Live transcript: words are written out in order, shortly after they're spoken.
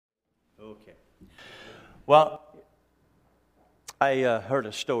Okay. Well, I heard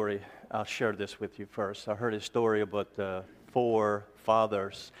a story. I'll share this with you first. I heard a story about four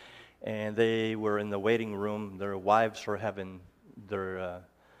fathers, and they were in the waiting room. Their wives were having their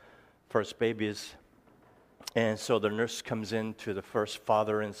first babies. And so the nurse comes in to the first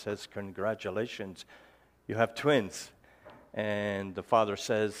father and says, "Congratulations, you have twins." And the father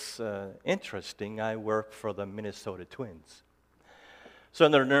says, "Interesting, I work for the Minnesota Twins." So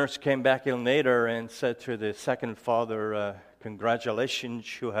the nurse came back in later and said to the second father,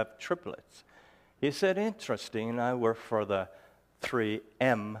 "Congratulations, you have triplets." He said, "Interesting, I work for the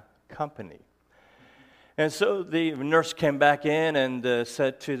 3M company." And so the nurse came back in and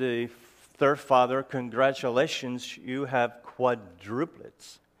said to the third father, "Congratulations, you have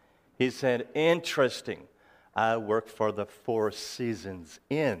quadruplets." He said, "Interesting, I work for the Four Seasons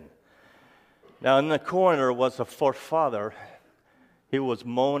Inn." Now in the corner was the fourth father. He was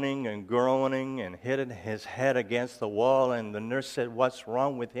moaning and groaning and hitting his head against the wall, and the nurse said, "What's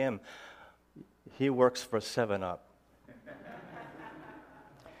wrong with him?" "He works for 7-Up."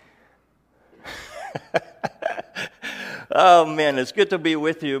 Oh, man, it's good to be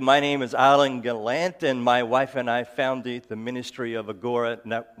with you. My name is Alan Gallant, and my wife and I founded the ministry of Agora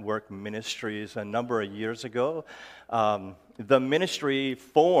Network Ministries a number of years ago. The ministry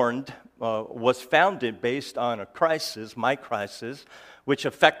was founded based on a crisis, my crisis, which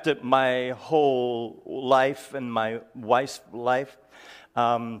affected my whole life and my wife's life.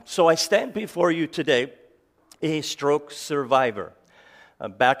 So I stand before you today, a stroke survivor.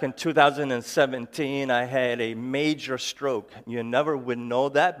 Back in 2017, I had a major stroke. You never would know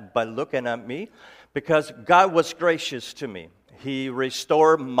that by looking at me, because God was gracious to me. He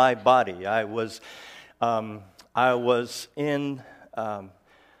restored my body. The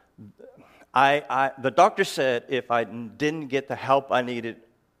doctor said if I didn't get the help I needed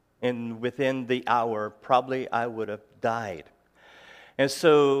within the hour, probably I would have died. And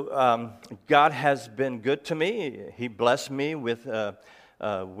so God has been good to me. He blessed me with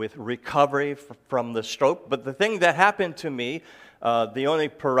recovery from the stroke. But the thing that happened to me, the only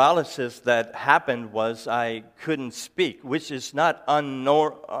paralysis that happened was I couldn't speak, which is not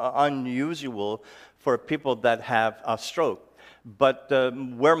unusual for people that have a stroke. But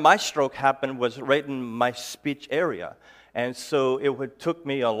where my stroke happened was right in my speech area. And so it took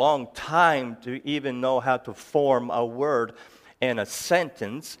me a long time to even know how to form a word and a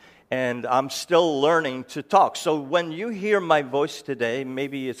sentence. And I'm still learning to talk. So when you hear my voice today,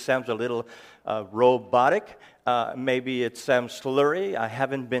 maybe it sounds a little robotic. Maybe it sounds slurry. I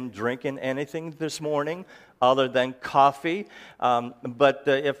haven't been drinking anything this morning other than coffee. But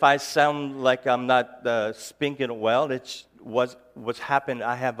if I sound like I'm not speaking well, it's what's happened.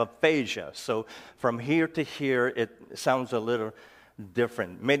 I have aphasia. So from here to here, it sounds a little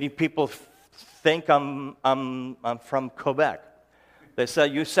different. Many people think I'm from Quebec. They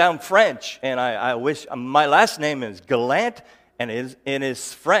said, "You sound French," and I wish. My last name is Gallant, and it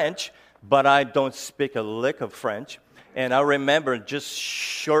is French, but I don't speak a lick of French. And I remember just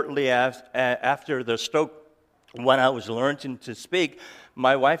shortly after the stroke, when I was learning to speak,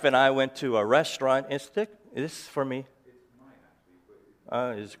 my wife and I went to a restaurant. Is this for me? It's mine,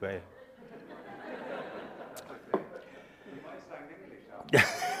 actually. It's great. You might sign English.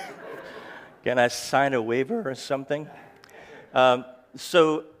 Can I sign a waiver or something?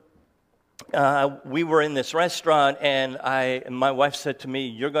 So we were in this restaurant, and my wife said to me,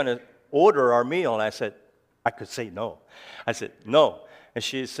 "You're going to order our meal." And I said, I could say no. I said, "No." And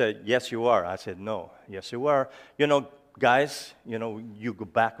she said, "Yes, you are." I said, "No, yes, you are." You know, guys, you go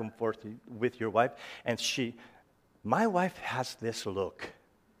back and forth with your wife. And my wife has this look.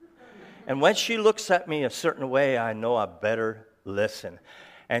 And when she looks at me a certain way, I know I better listen.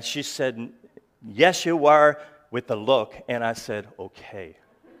 And she said, "Yes, you are," with a look, and I said, "Okay."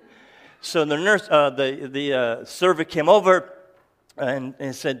 So the nurse, the server came over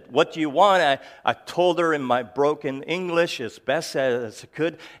and said, "What do you want?" I told her in my broken English as best as I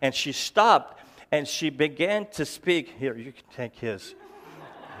could, and she stopped, and she began to speak. Here, you can take his.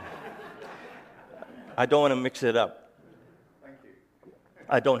 I don't want to mix it up. Thank you.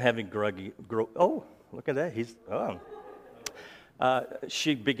 I don't have any groggy. Oh, look at that.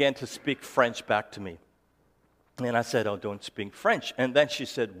 She began to speak French back to me. And I said, "Oh, don't speak French." And then she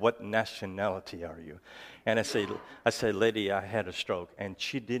said, "What nationality are you?" And I said, "Lady, I had a stroke." And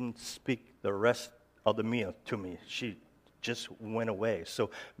she didn't speak the rest of the meal to me. She just went away. So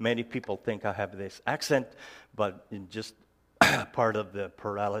many people think I have this accent, but it's just part of the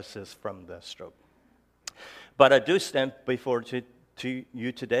paralysis from the stroke. But I do stand before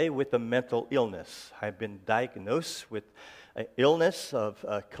you today with a mental illness. I've been diagnosed with an illness of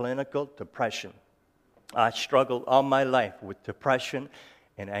clinical depression. I struggled all my life with depression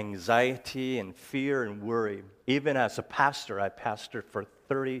and anxiety and fear and worry. Even as a pastor, I pastored for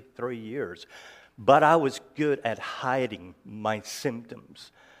 33 years. But I was good at hiding my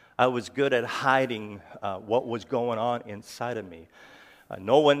symptoms. I was good at hiding what was going on inside of me.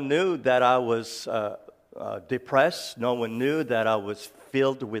 No one knew that I was depressed. No one knew that I was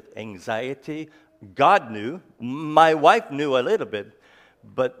filled with anxiety. God knew. My wife knew a little bit,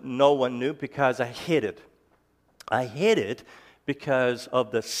 but no one knew because I hid it. I hid it because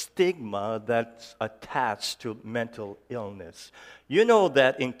of the stigma that's attached to mental illness. You know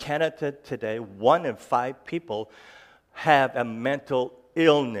that in Canada today, 1 in 5 people have a mental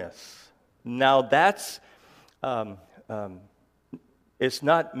illness. Now that's, it's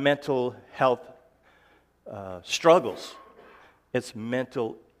not mental health struggles. It's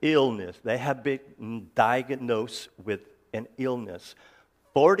mental illness. They have been diagnosed with an illness.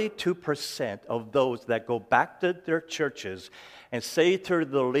 42% of those that go back to their churches and say to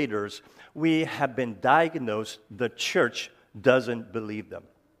the leaders, we have been diagnosed, the church doesn't believe them.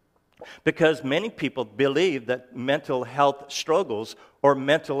 Because many people believe that mental health struggles or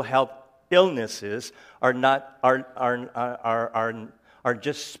mental health illnesses are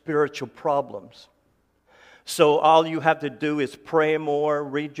just spiritual problems. So all you have to do is pray more,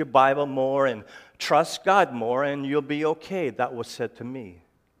 read your Bible more, and trust God more, and you'll be okay. That was said to me.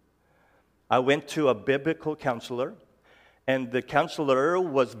 I went to a biblical counselor, and the counselor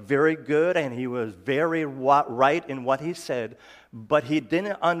was very good, and he was very right in what he said, but he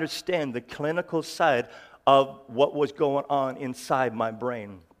didn't understand the clinical side of what was going on inside my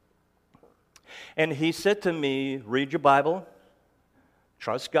brain. And he said to me, read your Bible,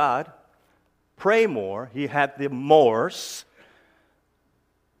 trust God, pray more. He had the mores,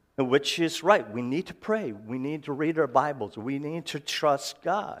 which is right. We need to pray. We need to read our Bibles. We need to trust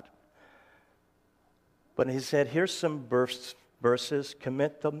God. But he said, here's some verses,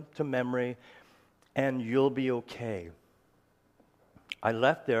 commit them to memory, and you'll be okay. I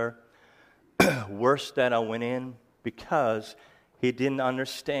left there worse than I went in because he didn't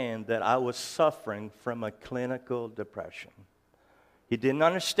understand that I was suffering from a clinical depression. He didn't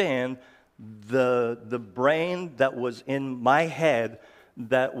understand the brain that was in my head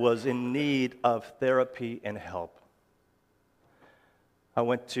that was in need of therapy and help. I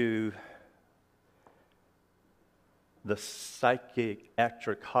went to the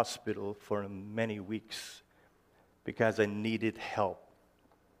psychiatric hospital for many weeks because I needed help.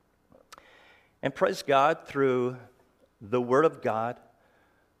 And praise God, through the Word of God,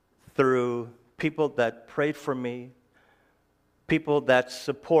 through people that prayed for me, people that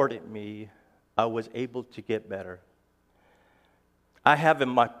supported me, I was able to get better. I have in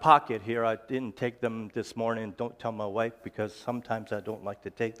my pocket here, I didn't take them this morning. Don't tell my wife, because sometimes I don't like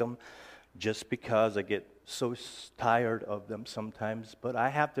to take them just because I get so tired of them sometimes. But I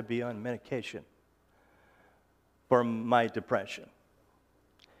have to be on medication for my depression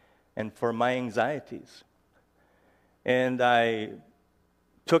and for my anxieties. And I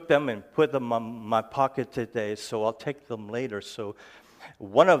took them and put them on my pocket today, so I'll take them later. So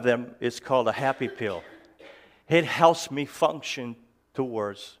one of them is called a happy pill. It helps me function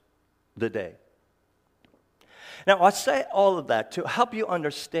towards the day. Now, I say all of that to help you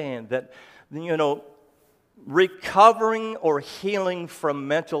understand that, recovering or healing from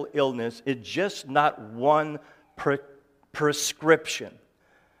mental illness is just not one prescription.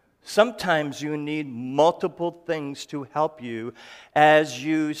 Sometimes you need multiple things to help you as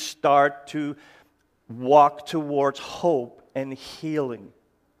you start to walk towards hope and healing.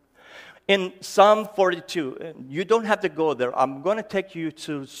 In Psalm 42, you don't have to go there. I'm going to take you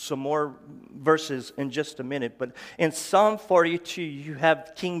to some more verses in just a minute. But in Psalm 42, you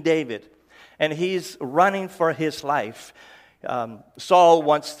have King David, and he's running for his life. Saul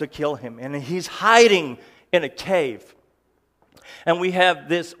wants to kill him, and he's hiding in a cave. And we have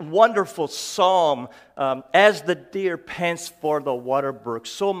this wonderful psalm, as the deer pants for the water brook,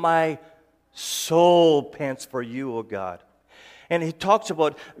 so my soul pants for you, O God. And he talks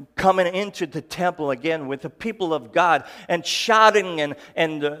about coming into the temple again with the people of God and shouting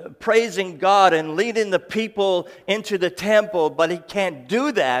and praising God and leading the people into the temple. But he can't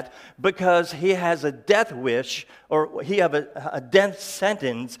do that because he has a death wish, or he has a death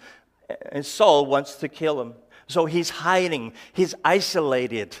sentence, and Saul wants to kill him. So he's hiding. He's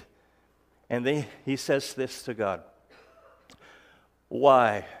isolated. And then he says this to God.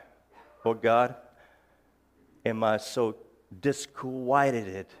 Why, oh God, am I so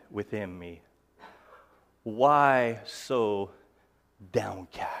disquieted within me? Why so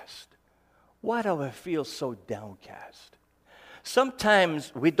downcast? Why do I feel so downcast?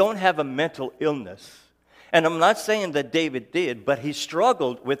 Sometimes we don't have a mental illness. And I'm not saying that David did, but he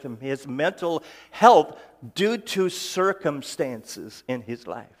struggled with his mental health due to circumstances in his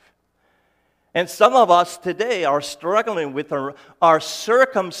life. And some of us today are struggling with our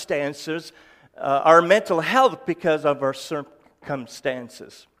circumstances, our mental health because of our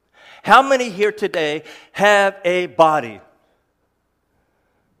circumstances. How many here today have a body?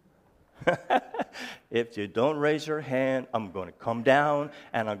 If you don't raise your hand, I'm going to come down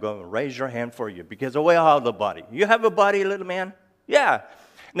and I'm going to raise your hand for you because we all have the body. You have a body, little man? Yeah.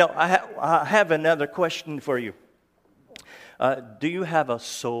 Now, I have another question for you. Do you have a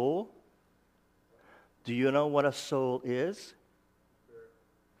soul? Do you know what a soul is?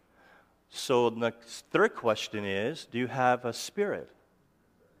 So the third question is, do you have a spirit?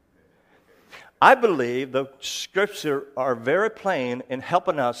 I believe the scriptures are very plain in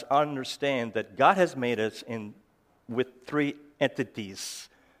helping us understand that God has made us with three entities: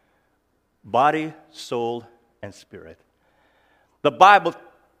 body, soul, and spirit. The Bible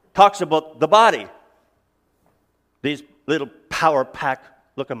talks about the body. These little power pack,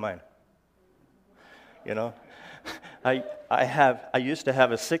 look at mine. You know, I used to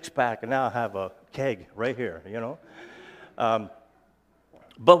have a 6-pack, and now I have a keg right here, you know.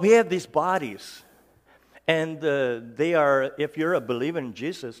 But we have these bodies, and they are, if you're a believer in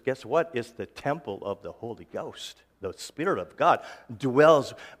Jesus, guess what? It's the temple of the Holy Ghost. The Spirit of God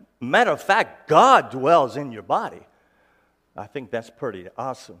dwells. Matter of fact, God dwells in your body. I think that's pretty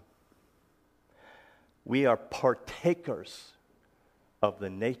awesome. We are partakers of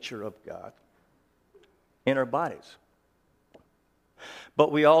the nature of God in our bodies.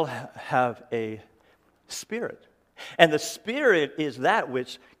 But we all have a spirit. And the Spirit is that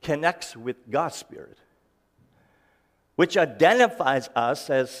which connects with God's Spirit, which identifies us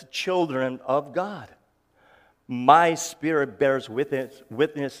as children of God. My spirit bears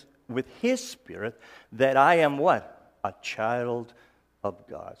witness with His Spirit that I am what? A child of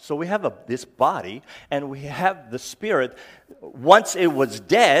God. So we have this body, and we have the Spirit. Once it was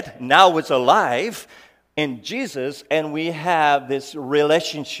dead, now it's alive in Jesus, and we have this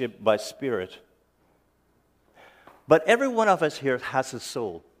relationship by Spirit. But every one of us here has a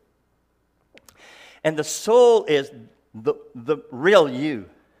soul. And the soul is the real you.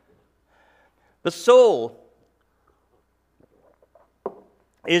 The soul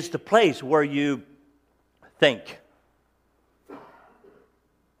is the place where you think.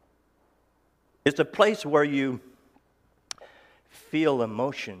 It's a place where you feel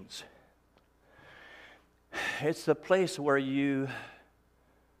emotions. It's the place where you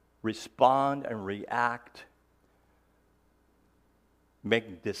respond and react,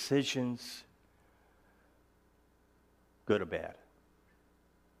 make decisions, good or bad.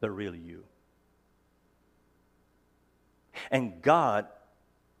 The real you. And God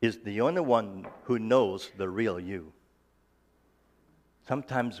is the only one who knows the real you.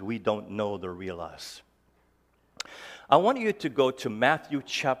 Sometimes we don't know the real us. I want you to go to Matthew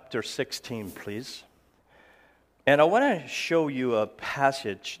chapter 16, please. And I want to show you a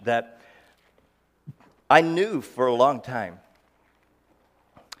passage that I knew for a long time.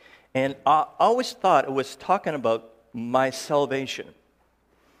 And I always thought it was talking about my salvation.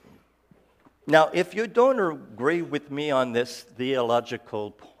 Now, if you don't agree with me on this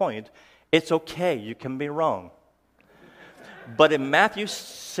theological point, it's okay. You can be wrong. But in Matthew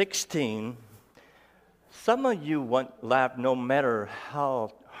 16, some of you won't laugh no matter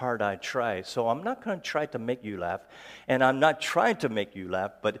how hard I try. So I'm not going to try to make you laugh. And I'm not trying to make you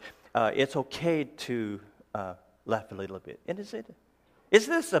laugh, but it's okay to laugh a little bit. And is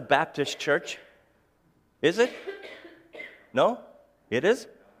this a Baptist church? Is it? No? It is?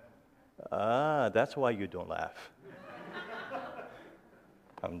 That's why you don't laugh.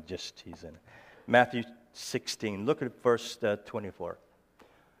 I'm just teasing. Matthew 16. Look at verse 24.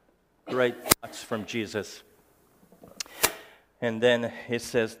 Great thoughts from Jesus. And then it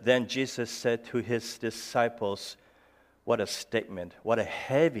says, then Jesus said to his disciples, what a statement, what a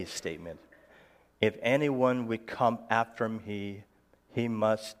heavy statement. If anyone would come after me, he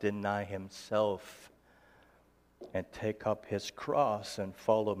must deny himself and take up his cross and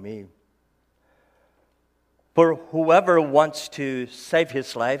follow me. For whoever wants to save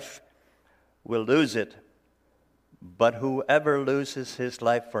his life will lose it, but whoever loses his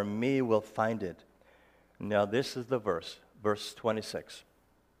life for me will find it. Now this is the verse 26.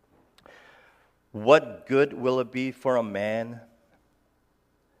 What good will it be for a man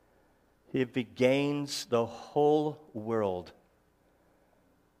if he gains the whole world,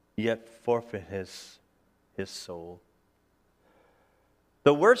 yet forfeit his soul?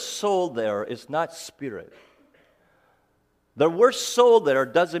 The word soul there is not spirit. The word soul there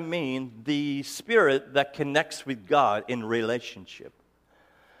doesn't mean the spirit that connects with God in relationship.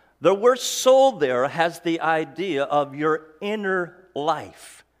 The word soul there has the idea of your inner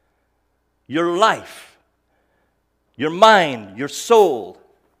life. Your life. Your mind, your soul.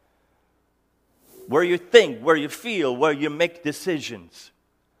 Where you think, where you feel, where you make decisions.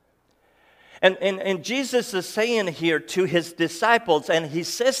 And Jesus is saying here to his disciples, and he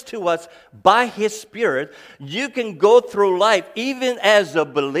says to us, by his Spirit, you can go through life even as a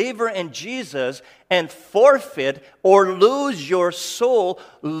believer in Jesus and forfeit or lose your soul,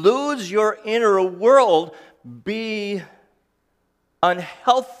 lose your inner world, be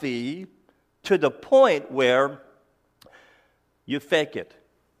unhealthy to the point where you fake it.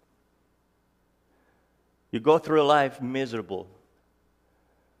 You go through life miserable.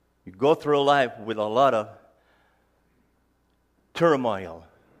 You go through life with a lot of turmoil.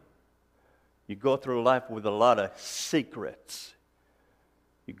 You go through life with a lot of secrets.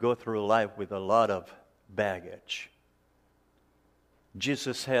 You go through life with a lot of baggage.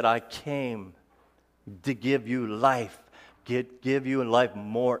 Jesus said, I came to give you life, give you life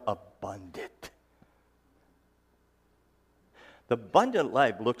more abundant. The abundant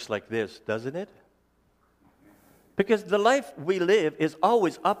life looks like this, doesn't it? Because the life we live is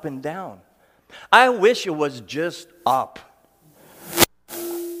always up and down. I wish it was just up.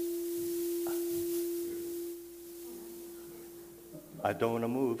 I don't want to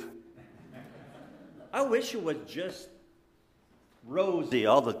move. I wish it was just rosy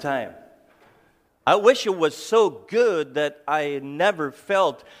all the time. I wish it was so good that I never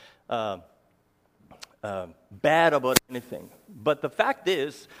felt bad about anything. But the fact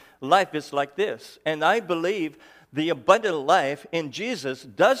is, life is like this. And I believe the abundant life in Jesus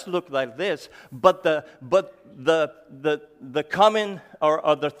does look like this, but the common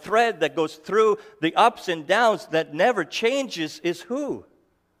or the thread that goes through the ups and downs that never changes is who?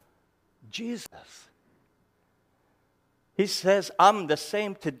 Jesus. He says, I'm the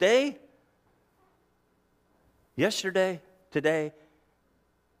same today, yesterday, today,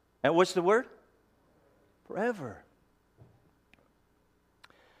 and what's the word? Forever.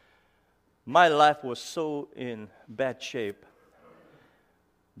 My life was so in bad shape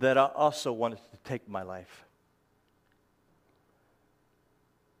that I also wanted to take my life.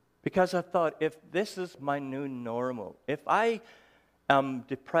 Because I thought, if this is my new normal, if I am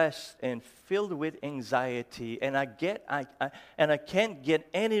depressed and filled with anxiety and I can't get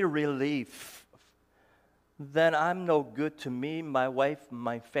any relief, then I'm no good to me, my wife,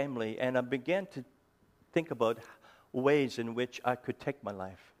 my family. And I began to think about ways in which I could take my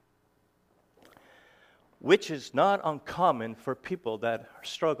life, which is not uncommon for people that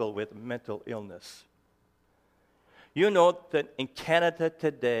struggle with mental illness. You know that in Canada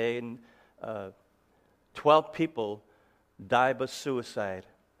today, 12 people die by suicide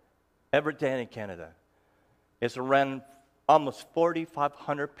every day in Canada. It's around almost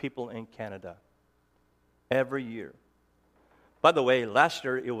 4,500 people in Canada every year. By the way, last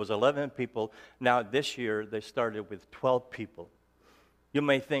year it was 11 people. Now this year they started with 12 people. You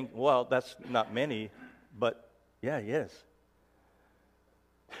may think, well, that's not many. But, yeah, yes.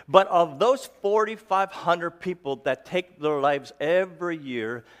 But of those 4,500 people that take their lives every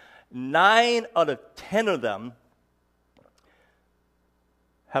year, 9 out of 10 of them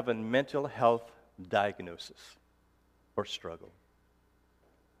have a mental health diagnosis or struggle.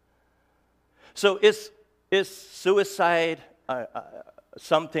 So is suicide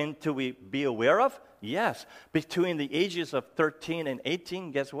something to be aware of? Yes. Between the ages of 13 and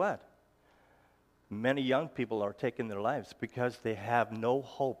 18, guess what? Many young people are taking their lives because they have no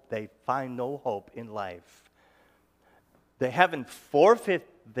hope. They find no hope in life. They haven't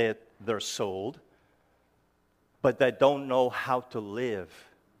forfeited their soul, but they don't know how to live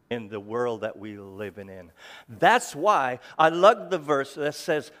in the world that we live in. That's why I love the verse that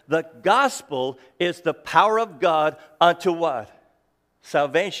says, the gospel is the power of God unto what?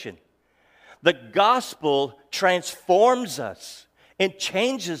 Salvation. The gospel transforms us. It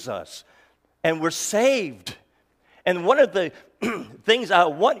changes us. And we're saved. And one of the things I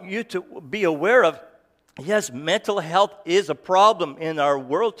want you to be aware of, yes, mental health is a problem in our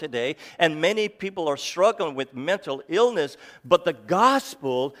world today, and many people are struggling with mental illness, but the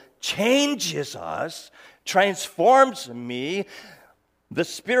gospel changes us, transforms me. The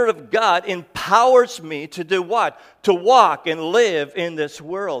Spirit of God empowers me to do what? To walk and live in this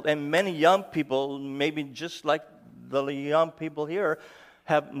world. And many young people, maybe just like the young people here,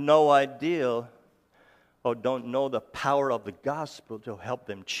 have no idea or don't know the power of the gospel to help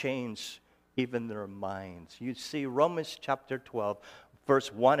them change even their minds. You see, Romans chapter 12,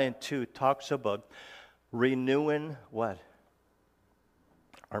 verse 1 and 2 talks about renewing what?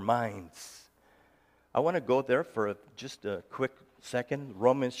 Our minds. I want to go there for just a quick second.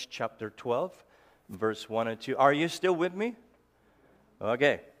 Romans chapter 12, verse 1 and 2. Are you still with me?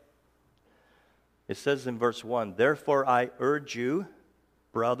 Okay. It says in verse 1, therefore I urge you,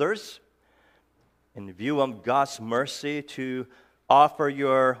 brothers, in view of God's mercy, to offer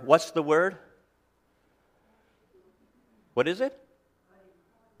your, what's the word? What is it?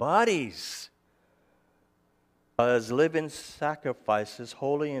 Bodies. As living sacrifices,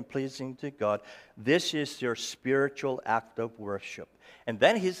 holy and pleasing to God. This is your spiritual act of worship. And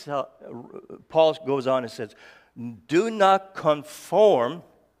then Paul goes on and says, do not conform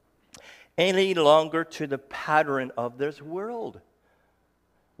any longer to the pattern of this world.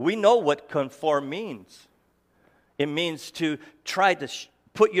 We know what conform means. It means to try to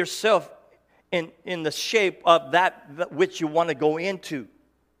put yourself in the shape of that which you want to go into.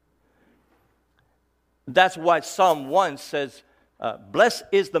 That's why Psalm 1 says, blessed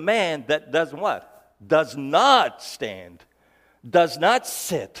is the man that does what? Does not stand, does not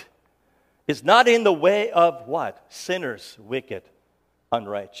sit, is not in the way of what? Sinners, wicked,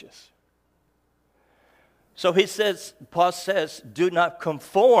 unrighteous. So Paul says, do not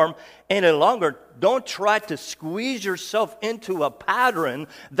conform any longer. Don't try to squeeze yourself into a pattern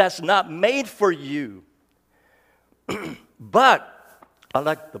that's not made for you. But, I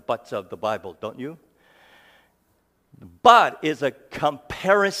like the buts of the Bible, don't you? But is a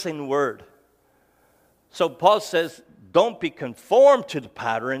comparison word. So Paul says, don't be conformed to the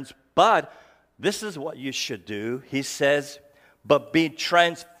patterns, but this is what you should do. He says, but be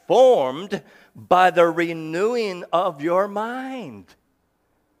transformed by the renewing of your mind.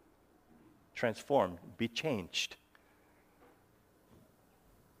 Transformed, be changed.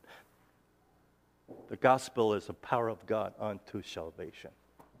 The gospel is the power of God unto salvation.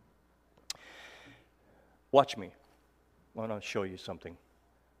 Watch me. I want to show you something.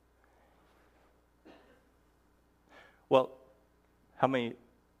 Well, how many,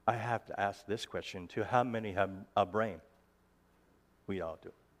 I have to ask this question too. How many have a brain? We all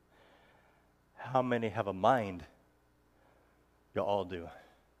do. How many have a mind? You all do.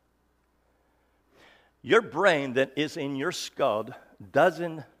 Your brain that is in your skull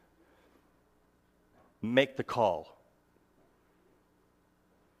doesn't make the call,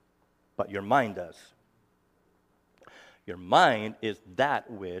 but your mind does. Your mind is that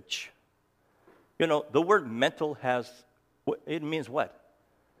which, the word mental it means what?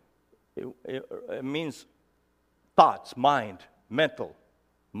 It means thoughts, mind, mental,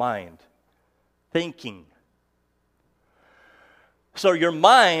 mind, thinking. So your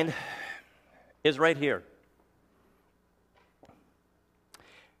mind is right here.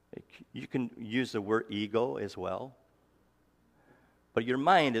 You can use the word ego as well. But your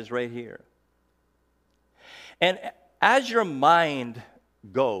mind is right here. And as your mind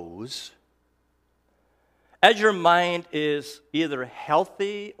goes, as your mind is either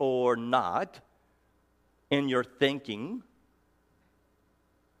healthy or not in your thinking,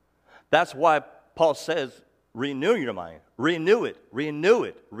 that's why Paul says, renew your mind. Renew it, renew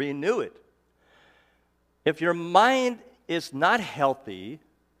it, renew it. If your mind is not healthy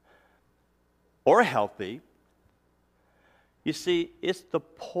or healthy, you see, it's the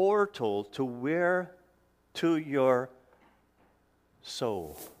portal to your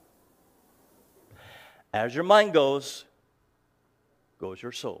soul. As your mind goes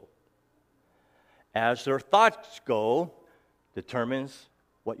your soul. As your thoughts go, determines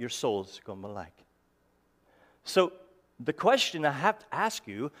what your soul is going to be like. So the question I have to ask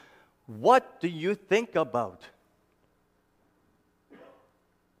you, what do you think about?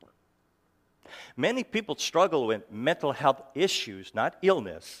 Many people struggle with mental health issues, not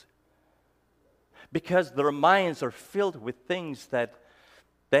illness, because their minds are filled with things that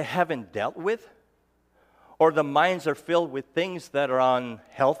they haven't dealt with, or the minds are filled with things that are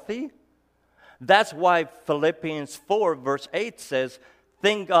unhealthy. That's why Philippians 4 verse 8 says,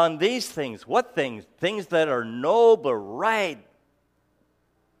 think on these things. What things? Things that are noble, right,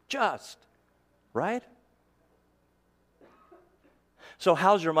 just, right? So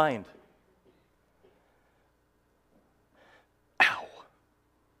how's your mind? Ow.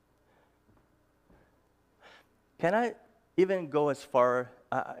 Can I even go as far,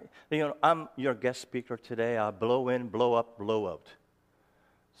 I'm your guest speaker today. I blow in, blow up, blow out.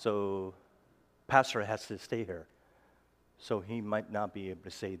 So pastor has to stay here. So he might not be able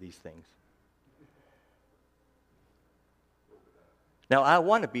to say these things. Now I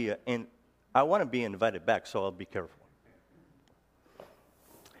want to be invited back, so I'll be careful.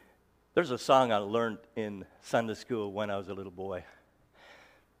 There's a song I learned in Sunday school when I was a little boy.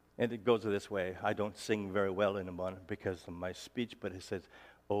 And it goes this way. I don't sing very well anymore because of my speech, but it says,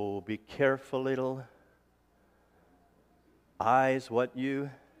 Oh, be careful, little eyes, what you...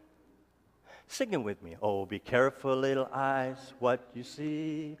 Sing it with me. Oh, be careful, little eyes, what you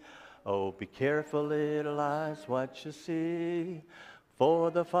see. Oh, be careful, little eyes, what you see.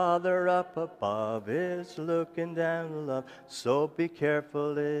 For the Father up above is looking down with love. So be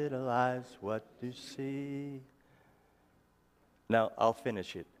careful, little eyes, what you see. Now, I'll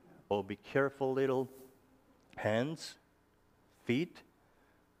finish it. Oh, be careful, little hands, feet,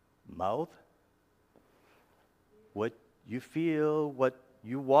 mouth, what you feel, what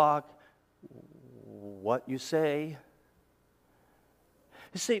you walk, what you say.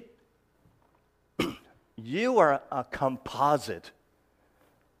 You see, you are a composite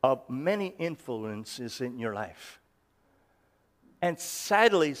of many influences in your life. And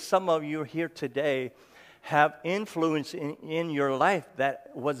sadly, some of you here today have influence in your life that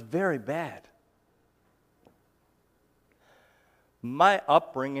was very bad. My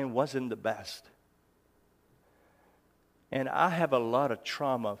upbringing wasn't the best. And I have a lot of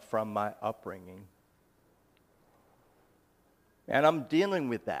trauma from my upbringing. And I'm dealing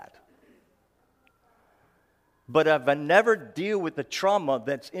with that. But if I never deal with the trauma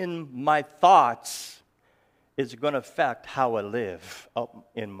that's in my thoughts, it's going to affect how I live up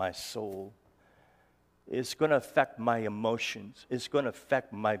in my soul. It's going to affect my emotions. It's going to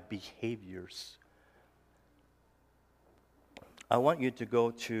affect my behaviors. I want you to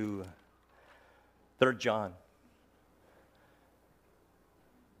go to 3 John.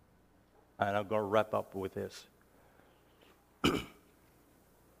 And I'm going to wrap up with this.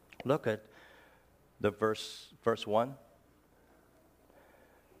 Look at the verse 1.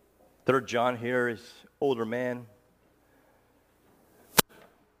 3 John here is older man.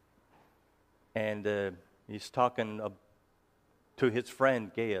 And he's talking to his friend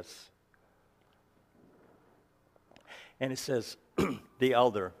Gaius. And it says, the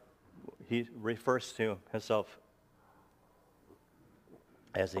elder, he refers to himself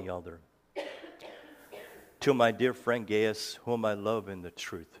as the elder. To my dear friend Gaius, whom I love in the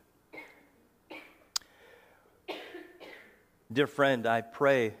truth. Dear friend, I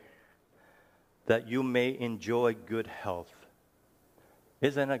pray that you may enjoy good health.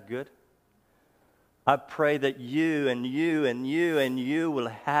 Isn't that good? I pray that you and you and you and you will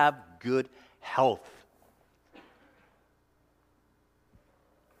have good health.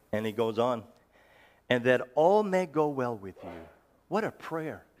 And he goes on, and that all may go well with you. What a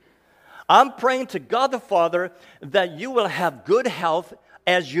prayer. I'm praying to God the Father that you will have good health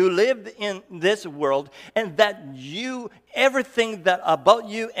as you live in this world, and that everything that about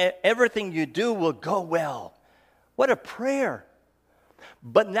you, everything you do will go well. What a prayer.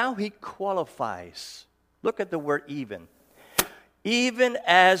 But now he qualifies. Look at the word even. Even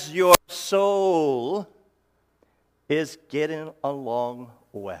as your soul is getting along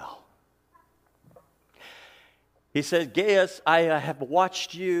well. He says, Gaius, I have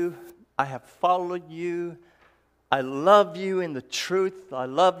watched you. I have followed you. I love you in the truth. I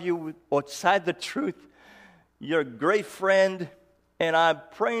love you outside the truth. You're a great friend. And I'm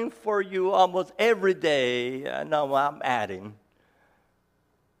praying for you almost every day. I know I'm adding.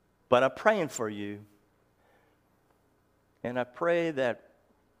 But I'm praying for you. And I pray that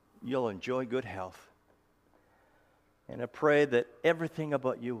you'll enjoy good health. And I pray that everything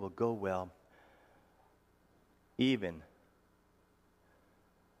about you will go well. Even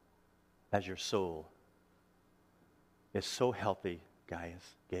as your soul is so healthy, Gaius,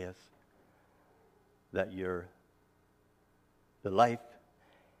 that the life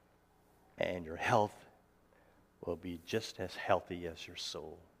and your health will be just as healthy as your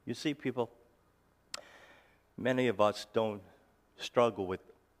soul. You see, people, many of us don't struggle with,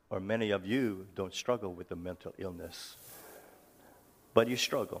 or many of you don't struggle with a mental illness, but you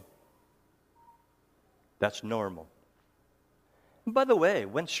struggle. That's normal. And by the way,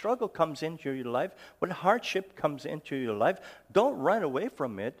 when struggle comes into your life, when hardship comes into your life, don't run away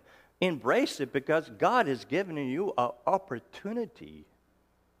from it. Embrace it, because God is giving you an opportunity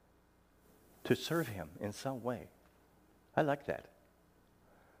to serve Him in some way. I like that.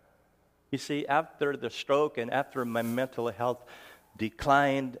 You see, after the stroke and after my mental health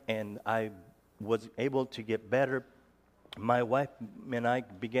declined and I was able to get better, my wife and I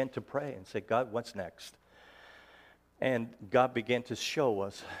began to pray and say, God, what's next? And God began to show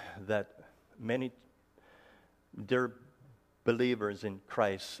us that many dear believers in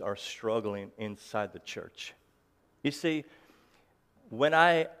Christ are struggling inside the church. You see, when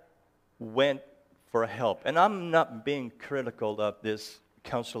I went for help, and I'm not being critical of this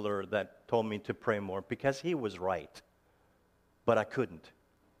counselor that told me to pray more, because he was right, but I couldn't.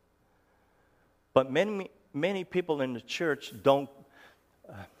 But many people in the church don't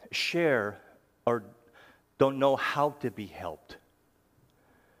share or don't know how to be helped.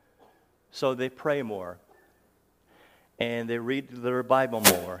 So they pray more, and they read their Bible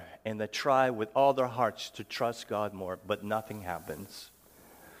more, and they try with all their hearts to trust God more, but nothing happens.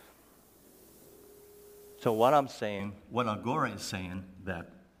 So what I'm saying, what Agora is saying, that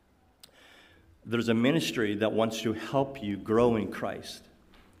there's a ministry that wants to help you grow in Christ.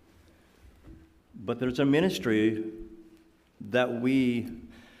 But there's a ministry that we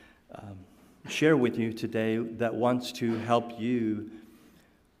share with you today that wants to help you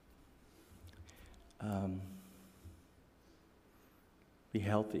be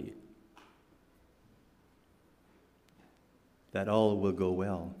healthy, that all will go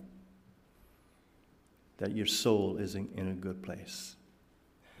well, that your soul is in a good place.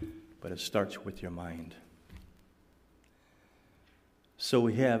 But it starts with your mind. So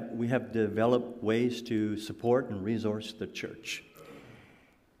we have developed ways to support and resource the church.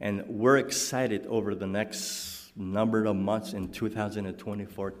 And we're excited over the next number of months in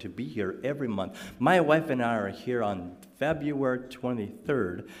 2024 to be here every month. My wife and I are here on February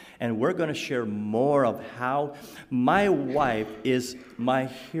 23rd, and we're going to share more of how my wife is my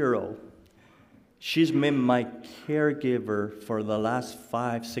hero. She's been my caregiver for the last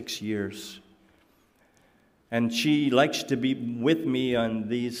 5-6 years. And she likes to be with me on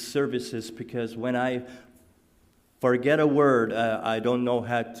these services because when I forget a word, I don't know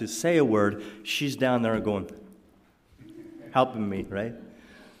how to say a word, she's down there going, helping me, right?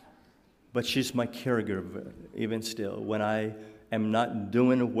 But she's my caregiver, even still. When I am not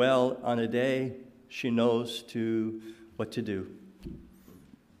doing well on a day, she knows what to do.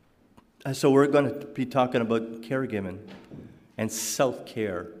 So we're going to be talking about caregiving and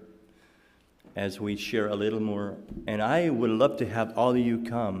self-care as we share a little more. And I would love to have all of you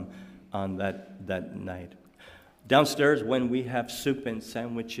come on that night. Downstairs, when we have soup and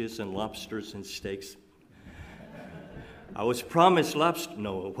sandwiches and lobsters and steaks, I was promised lobster.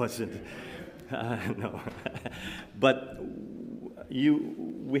 No, it wasn't. No. But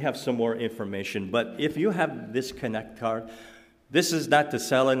we have some more information. But if you have this Connect card, this is not to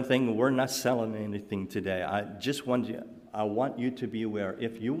sell anything. We're not selling anything today. I want you to be aware.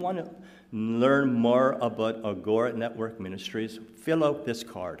 If you want to learn more about Agora Network Ministries, fill out this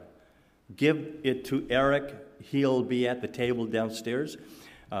card. Give it to Eric. He'll be at the table downstairs.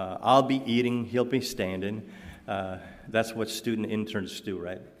 I'll be eating. He'll be standing. That's what student interns do,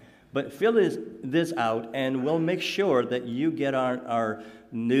 right? But fill this out, and we'll make sure that you get our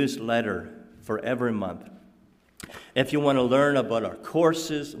newsletter for every month. If you want to learn about our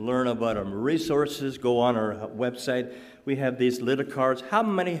courses, learn about our resources, go on our website. We have these little cards. How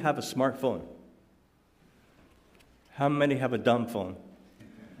many have a smartphone? How many have a dumb phone?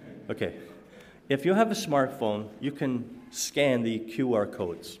 Okay. If you have a smartphone, you can scan the QR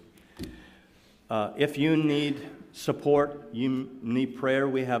codes. If you need support, you need prayer,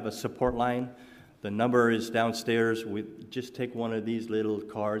 we have a support line. The number is downstairs. We just take one of these little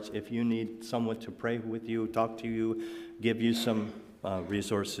cards. If you need someone to pray with you, talk to you, give you some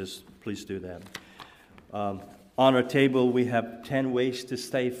resources, please do that. On our table, we have 10 ways to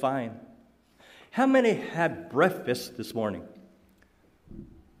stay fine. How many had breakfast this morning?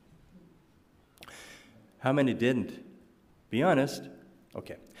 How many didn't? Be honest.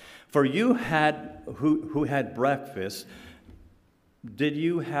 Okay. For you who had breakfast, did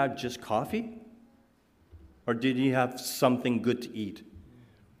you have just coffee? Or did you have something good to eat?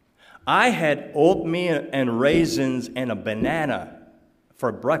 I had oatmeal and raisins and a banana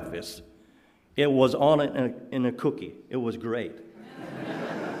for breakfast. It was all in a cookie. It was great.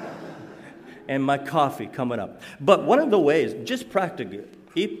 And my coffee coming up. But one of the ways, just practically,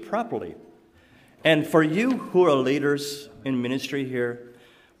 eat properly. And for you who are leaders in ministry here,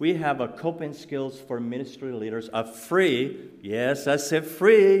 we have a coping skills for ministry leaders, a free, yes, I said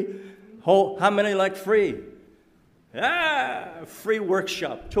free. How many like free? Free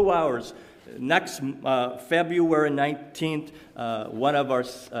workshop, 2 hours. Next February 19th, one of our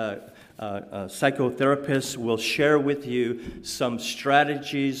psychotherapists will share with you some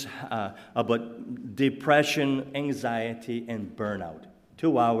strategies about depression, anxiety, and burnout.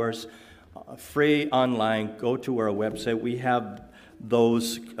 2 hours, free online. Go to our website. We have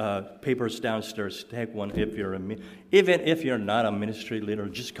those papers downstairs. Take one even if you're not a ministry leader.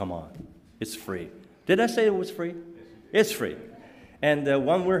 Just come on. It's free. Did I say it was free? It's free. And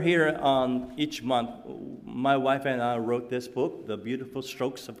when we're here on each month, my wife and I wrote this book, The Beautiful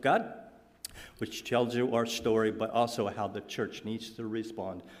Strokes of God, which tells you our story, but also how the church needs to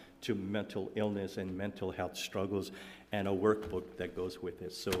respond to mental illness and mental health struggles, and a workbook that goes with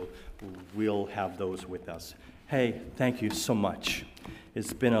it. So we'll have those with us. Hey, thank you so much.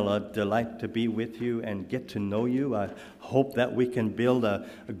 It's been a delight to be with you and get to know you. I hope that we can build a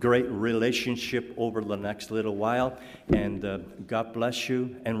great relationship over the next little while. And God bless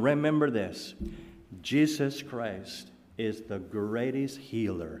you. And remember this, Jesus Christ is the greatest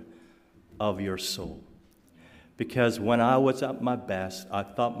healer of your soul. Because when I was at my best, I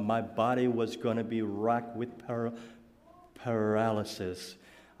thought my body was going to be racked with paralysis.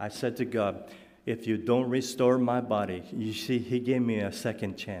 I said to God, if you don't restore my body, you see, he gave me a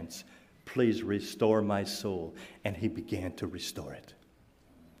second chance. Please restore my soul. And he began to restore it.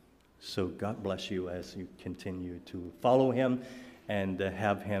 So God bless you as you continue to follow him and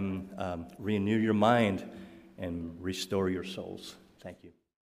have him renew your mind and restore your souls. Thank you.